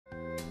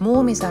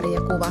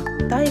Muumi-sarjakuva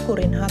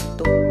Taikurin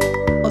hattu,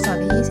 osa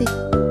 5,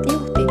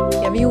 Tiuhti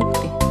ja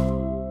Viuhti.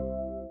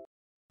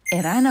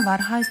 Eräänä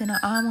varhaisena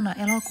aamuna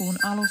elokuun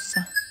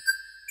alussa.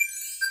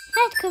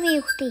 Näetkö,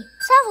 Viuhti?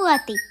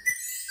 Savuati.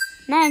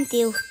 Näin,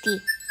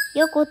 Tiuhti.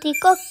 Joku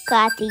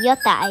kokkaati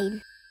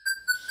jotain.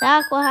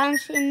 Saakohan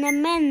sinne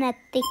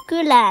mennätti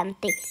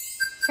kyläänti?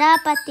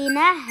 Saapatti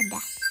nähdä.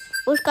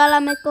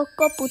 Uskallammeko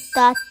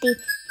koputtaatti?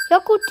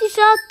 Joku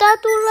saattaa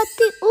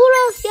tullatti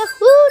ulos ja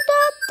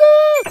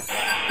huutaatti.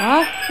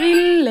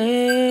 Kahville!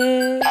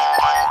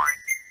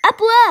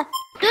 Apua!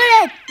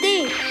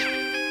 Tuletti!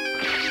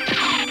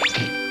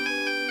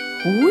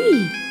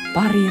 Hui,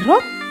 pari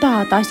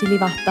rottaa taisi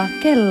livahtaa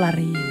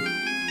kellariin.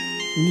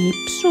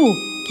 Nipsu,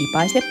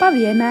 kipaisepa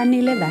viemään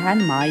niille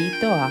vähän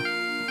maitoa.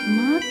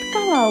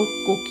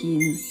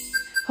 Matkalaukkukin.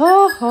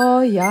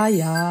 Hoho,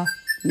 ja.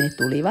 Ne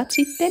tulivat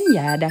sitten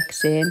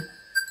jäädäkseen.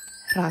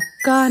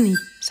 Rakkaani,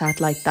 saat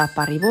laittaa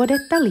pari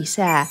vuodetta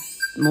lisää,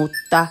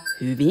 mutta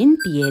hyvin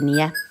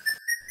pieniä.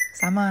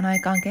 Samaan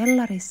aikaan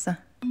kellarissa.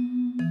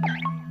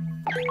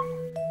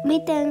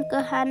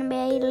 Mitenköhän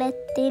meille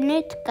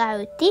nyt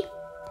käyti?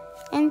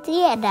 En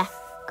tiedä.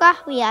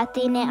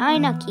 Kahviaati ne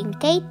ainakin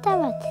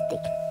keittävästi.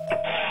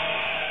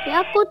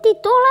 Jakuti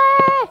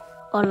tulee!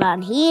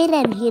 Ollaan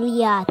hiiren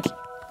hiljaati.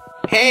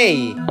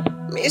 Hei,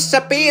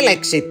 missä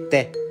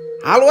piileksitte?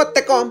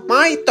 Haluatteko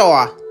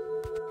maitoa?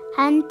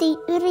 Hänti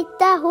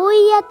yrittää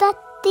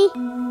huijatatti.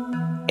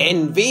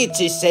 En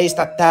viitsi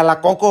seistä täällä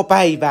koko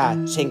päivää,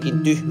 senkin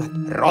tyhmät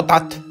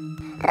rotat.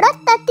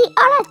 Rottatti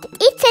olet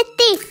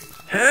itsetti.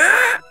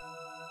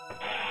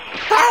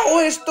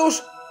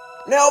 Kauhistus!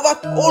 Ne ovat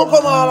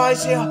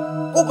ulkomaalaisia.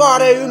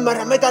 Kukaan ei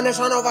ymmärrä, mitä ne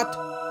sanovat.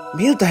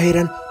 Miltä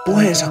heidän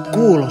puheensa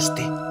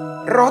kuulosti?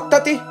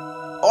 Rottati,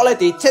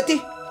 olet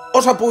itseti,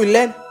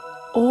 osapuilleen.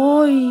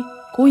 Oi,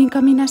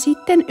 kuinka minä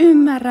sitten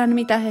ymmärrän,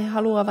 mitä he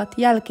haluavat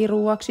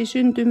jälkiruuaksi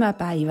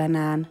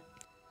syntymäpäivänään.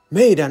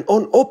 Meidän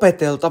on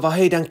opeteltava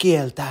heidän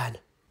kieltään.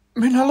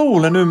 Minä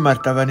luulen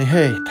ymmärtäväni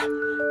heitä.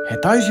 He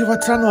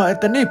taisivat sanoa,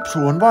 että Nipsu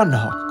on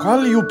vanha,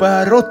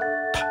 kaljupäärotta.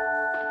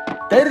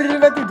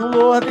 Terveti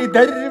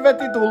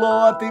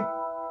tuloati.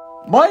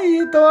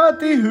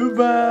 Maitoati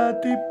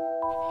hyvääti.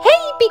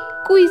 Hei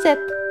pikkuiset!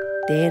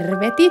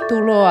 Terveti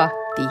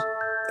tuloati.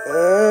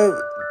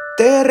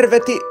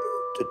 Terveti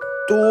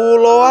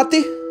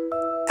tuloati.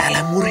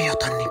 Älä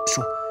murjota,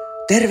 Nipsu.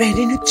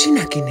 Tervehdi nyt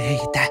sinäkin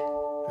heitä.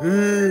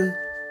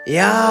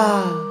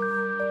 Jaa.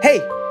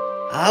 Hei,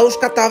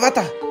 hauska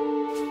tavata.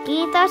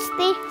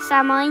 Kiitosti,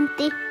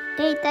 samointi.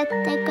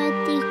 Keitättekö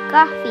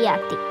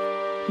kahviati?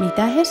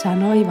 Mitä he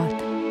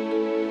sanoivat?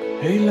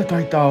 Heillä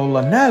taitaa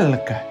olla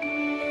nälkä.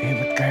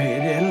 Eivätkä he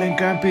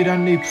edelleenkään pidä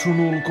Nipsun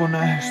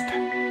ulkonäöstä.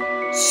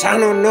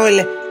 Sano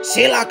noille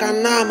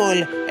silakan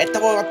naamoille,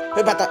 että voivat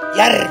hypätä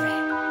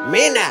järveen.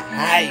 Minä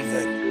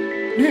häivyn.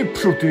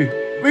 Nipsuti,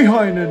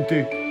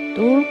 vihainenti.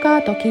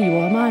 Tulkaa toki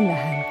juomaan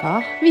vähän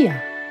kahvia.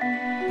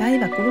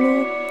 Päivä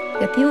kuluu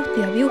ja Tiuhti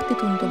ja Viuhti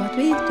tuntuvat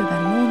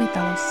viihtyvän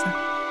muumitalossa.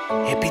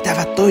 He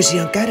pitävät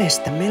toisiaan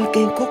kädestä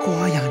melkein koko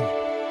ajan.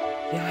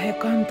 Ja he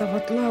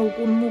kantavat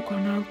laukun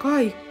mukanaan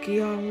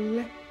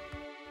kaikkialle.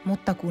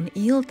 Mutta kun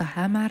ilta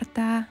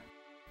hämärtää...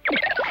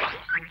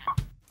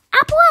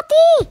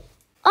 Apuati!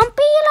 On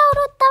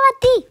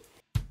piilouduttavati!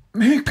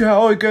 Mikä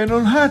oikein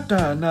on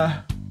hätänä?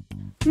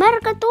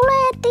 Mörkö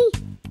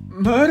tuleeti!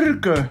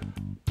 Mörkö?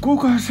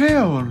 Kuka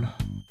se on?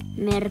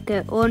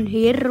 Mörkö on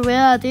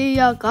hirveäti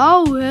ja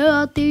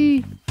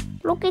kauheati.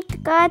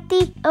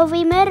 Lukitkaati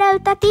ovi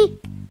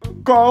möröltäti.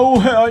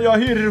 Kauhea ja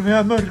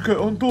hirveä mörkö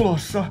on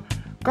tulossa.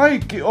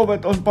 Kaikki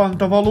ovet on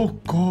pantava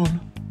lukkoon.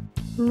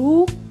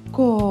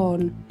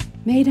 Lukkoon?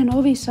 Meidän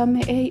ovissamme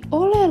ei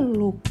ole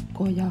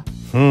lukkoja.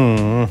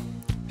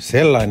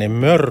 Sellainen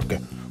mörkö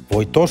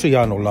voi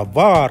tosiaan olla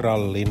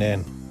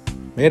vaarallinen.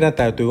 Meidän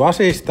täytyy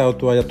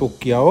asestautua ja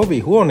tukkia ovi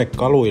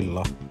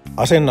huonekaluilla.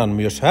 Asennan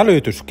myös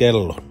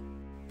hälytyskellon.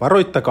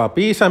 Varoittakaa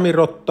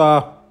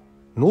piisamirottaa.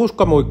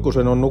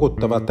 Nuuskamuikkusen on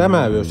nukuttava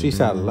tämä yö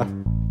sisällä.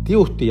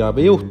 Tiuhti ja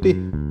Viuhti.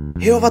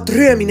 He ovat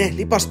ryömine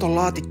lipaston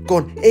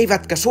laatikkoon,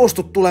 eivätkä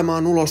suostu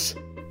tulemaan ulos.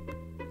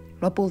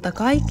 Lopulta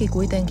kaikki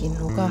kuitenkin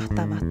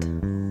nukahtavat.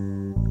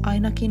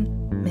 Ainakin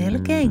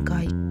melkein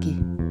kaikki.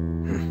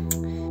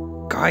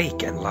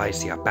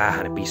 Kaikenlaisia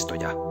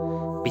päähänpistoja.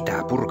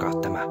 Pitää purkaa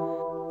tämä.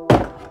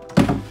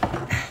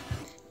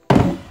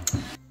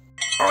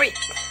 Oi!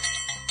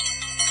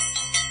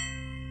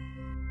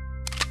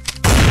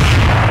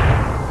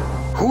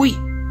 Hui!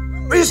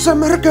 Missä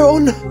mörkö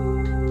on?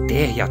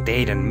 Te ja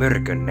teidän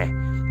mörkönne.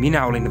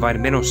 Minä olin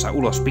vain menossa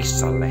ulos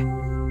pissalle.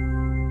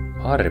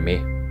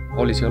 Harmi.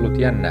 Olisi ollut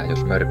jännää,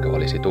 jos mörkö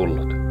olisi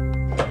tullut.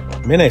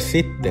 Mene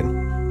sitten,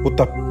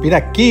 mutta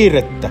pidä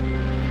kiirettä.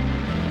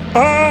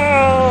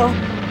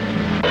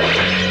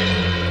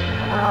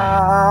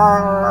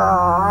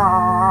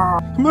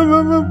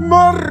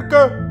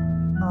 Mörkö!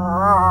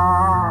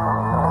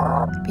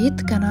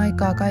 Pitkän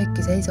aikaa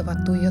kaikki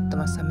seisovat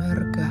tuijottamassa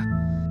mörköä.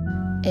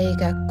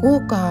 Eikä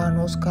kukaan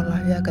uskalla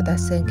hyökätä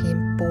sen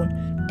kimppuun,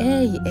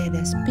 ei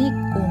edes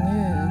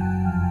pikkumyy.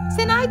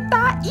 Sen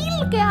näyttää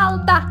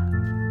ilkeältä.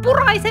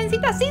 Puraisen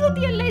sitä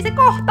silti, ellei se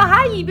kohta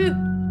häivy.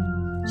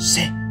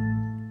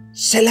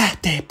 Se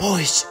lähtee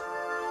pois.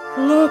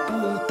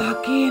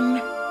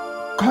 Lopultakin.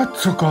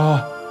 Katsokaa,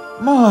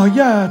 maa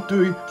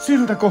jäätyi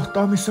siltä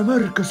kohtaa, missä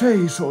mörkö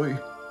seisoi.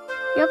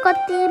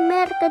 Jokoti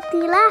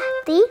mörköti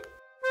lähti.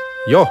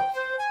 Jo,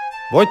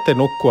 voitte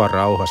nukkua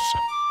rauhassa.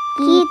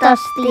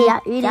 Kiitosti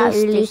ja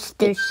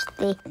ylistysti.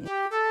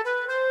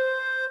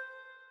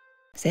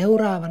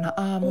 Seuraavana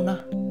aamuna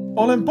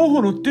Olen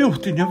puhunut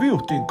Tiuhtin ja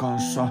Viuhtin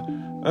kanssa.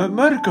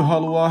 Mörkö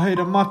haluaa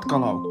heidän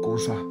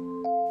matkalaukkunsa.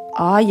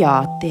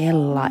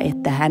 Ajatella,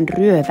 että hän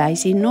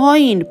ryöväisi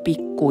noin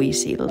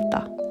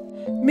pikkuisilta.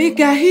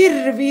 Mikä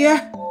hirviö?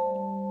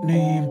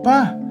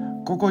 Niinpä,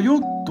 koko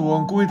juttu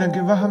on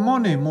kuitenkin vähän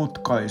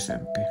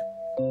monimutkaisempi.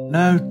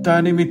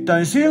 Näyttää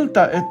nimittäin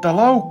siltä, että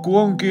laukku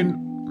onkin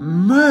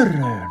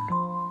mörön.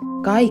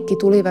 kaikki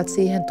tulivat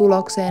siihen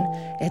tulokseen,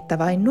 että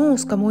vain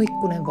Nuuska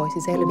Muikkunen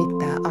voisi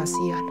selvittää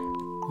asian.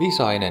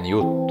 Visainen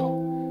juttu,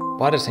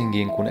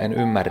 varsinkin kun en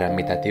ymmärrä,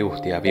 mitä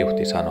Tiuhti ja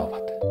Viuhti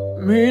sanovat.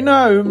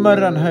 Minä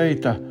ymmärrän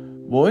heitä.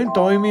 Voin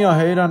toimia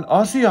heidän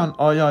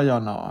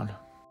asianajajanaan.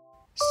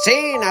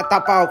 Siinä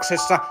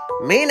tapauksessa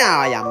minä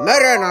ajan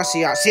mörön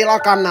asia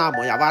silakan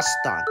naamoja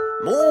vastaan.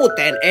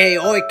 Muuten ei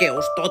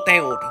oikeus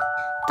toteudu.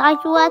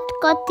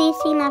 Tajuatkoti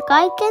sinä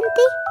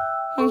kaikenti?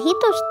 En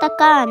hitusta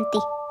kaanti.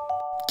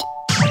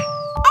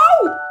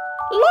 Au!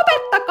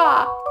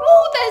 Lopettakaa!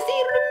 Muuten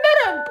siirryn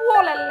mörön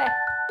puolelle.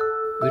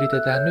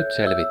 Yritetään nyt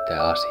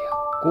selvittää asia.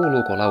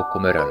 Kuuluuko laukku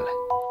mörölle?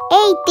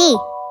 Ei ti.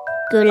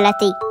 Kyllä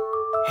ti.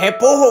 He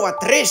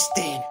puhuvat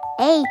ristiin.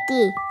 Ei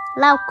ti.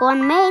 Laukku on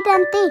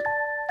meidän ti.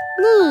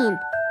 Niin.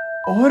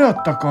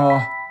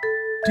 Odottakaa.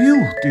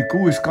 Tiuhti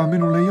kuiskaa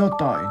minulle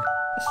jotain.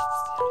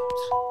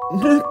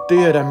 Nyt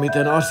tiedän,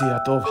 miten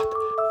asiat ovat.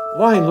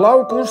 Vain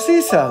laukun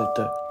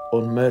sisältö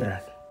on mörön.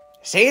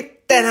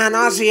 Sittenhän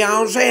asia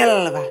on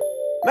selvä.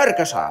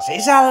 Mörkö saa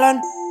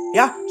sisällön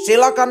ja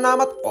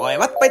silakannaamat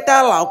voivat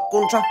pitää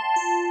laukkunsa.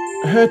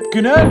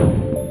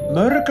 Hetkinen!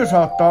 Mörkö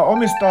saattaa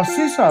omistaa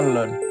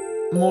sisällön,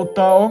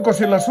 mutta onko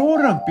sillä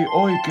suurempi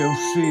oikeus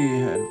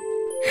siihen?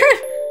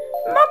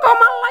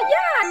 Mokomalla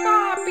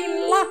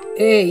jääkaapilla.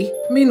 Ei,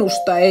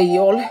 minusta ei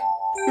ole.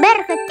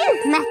 Mörkö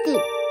tyhmäti.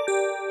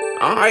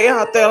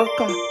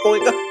 Ajatelkaa,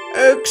 kuinka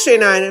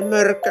yksinäinen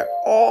mörkö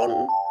on.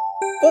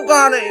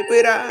 Kukaan ei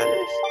pidä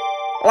hänestä.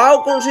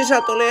 Laukun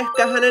sisältö oli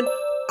ehkä hänen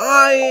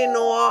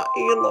ainoa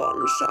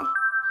ilonsa.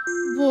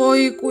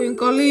 Voi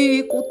kuinka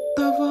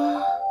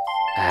liikuttavaa.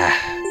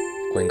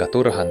 Kuinka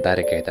turhan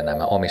tärkeitä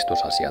nämä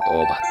omistusasiat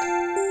ovat.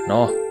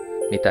 No,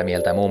 mitä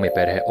mieltä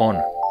muumiperhe on?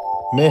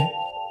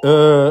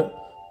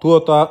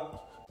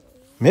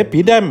 Me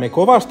pidämme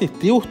kovasti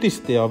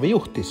Tiuhtista ja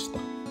Viuhtista.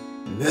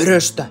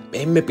 Möröstä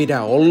emme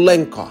pidä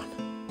ollenkaan.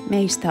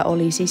 Meistä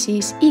olisi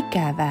siis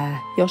ikävää,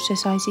 jos se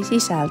saisi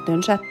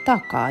sisältönsä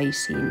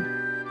takaisin.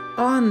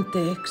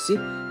 Anteeksi,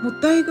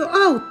 mutta eikö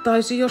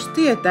auttaisi, jos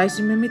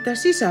tietäisimme, mitä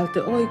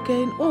sisältö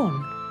oikein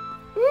on?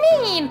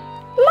 Niin,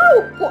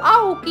 laukku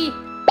auki.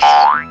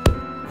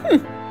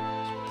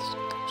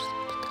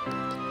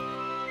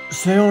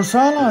 Se on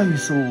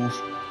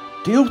salaisuus.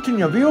 Tiuhtin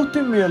ja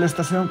Viuhtin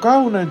mielestä se on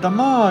kauneinta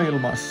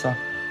maailmassa,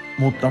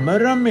 mutta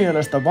mörön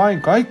mielestä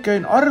vain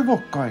kaikkein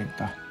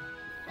arvokkainta.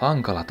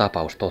 Hankala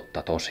tapaus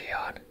totta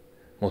tosiaan.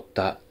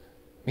 Mutta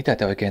mitä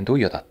te oikein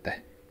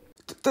tuijotatte?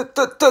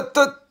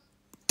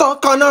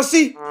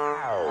 Takanasi!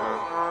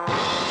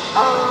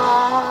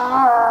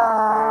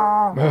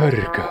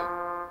 Mörkö!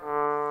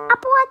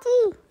 Apua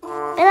ti.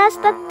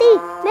 Pelastatti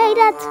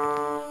meidät.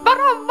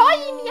 Varo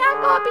vain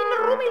jääkaapin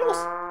rumilus.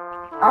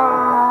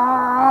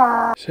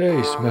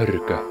 Seis,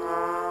 Mörkö.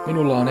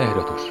 Minulla on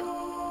ehdotus.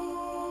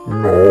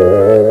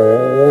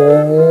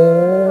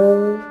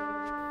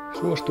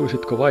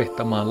 Suostuisitko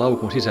vaihtamaan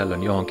laukun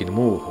sisällön johonkin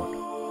muuhun?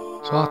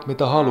 Saat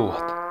mitä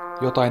haluat.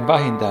 Jotain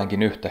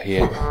vähintäänkin yhtä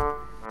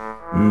hienoa.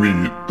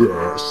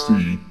 Mitä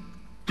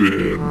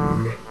sitten?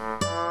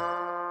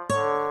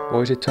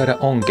 Voisit saada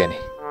onkeni.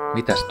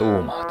 Mitäs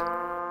tuumaat?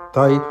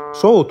 Tai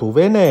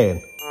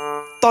soutuveneen.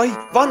 Tai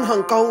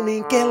vanhan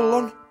kauniin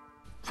kellon.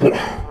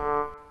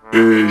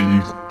 Ei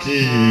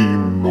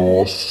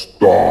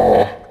kiinnosta.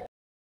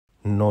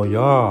 No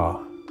jaa,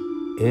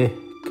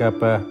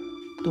 ehkäpä.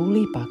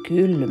 Tulipa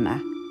kylmä.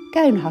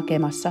 Käyn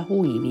hakemassa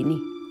huivini.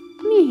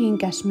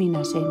 Mihinkäs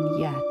minä sen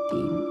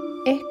jätin?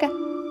 Ehkä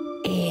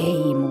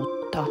ei,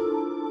 mutta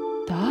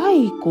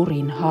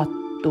Taikurin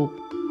hattu.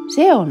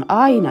 Se on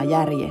aina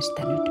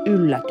järjestänyt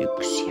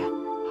yllätyksiä.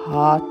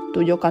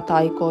 Hattu, joka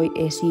taikoi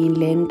esiin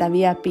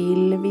lentäviä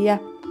pilviä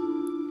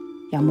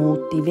ja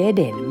muutti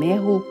veden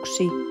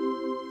mehuksi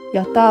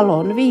ja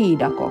talon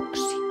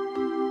viidakoksi.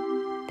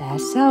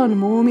 Tässä on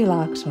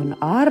Muumilaakson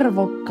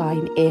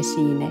arvokkain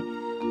esine,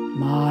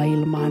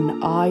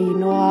 maailman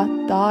ainoa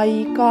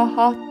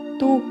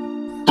taikahattu.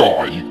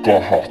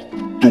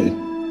 Taikahattu.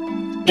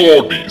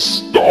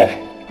 Todista.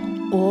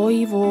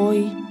 Oi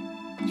voi,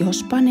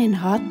 jos panen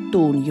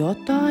hattuun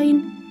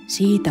jotain,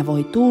 siitä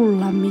voi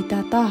tulla mitä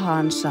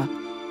tahansa,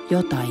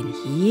 jotain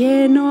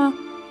hienoa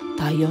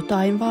tai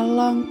jotain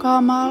vallan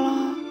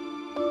kamalaa.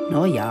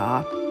 No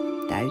jaa,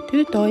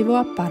 täytyy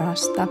toivoa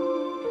parasta.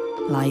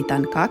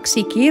 Laitan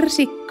 2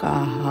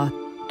 kirsikkaa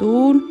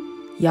hattuun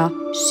ja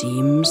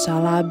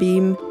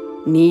simsalabim,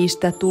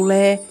 niistä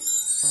tulee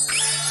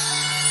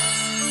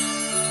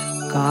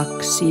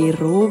 2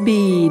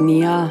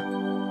 rubiinia.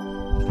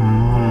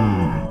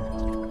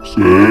 Se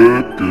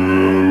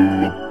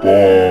kelpaa.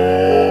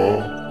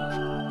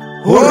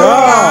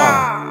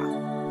 Hurraa!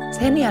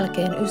 Sen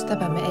jälkeen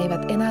ystävämme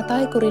eivät enää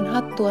taikurin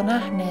hattua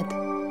nähneet,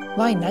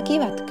 vai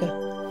näkivätkö?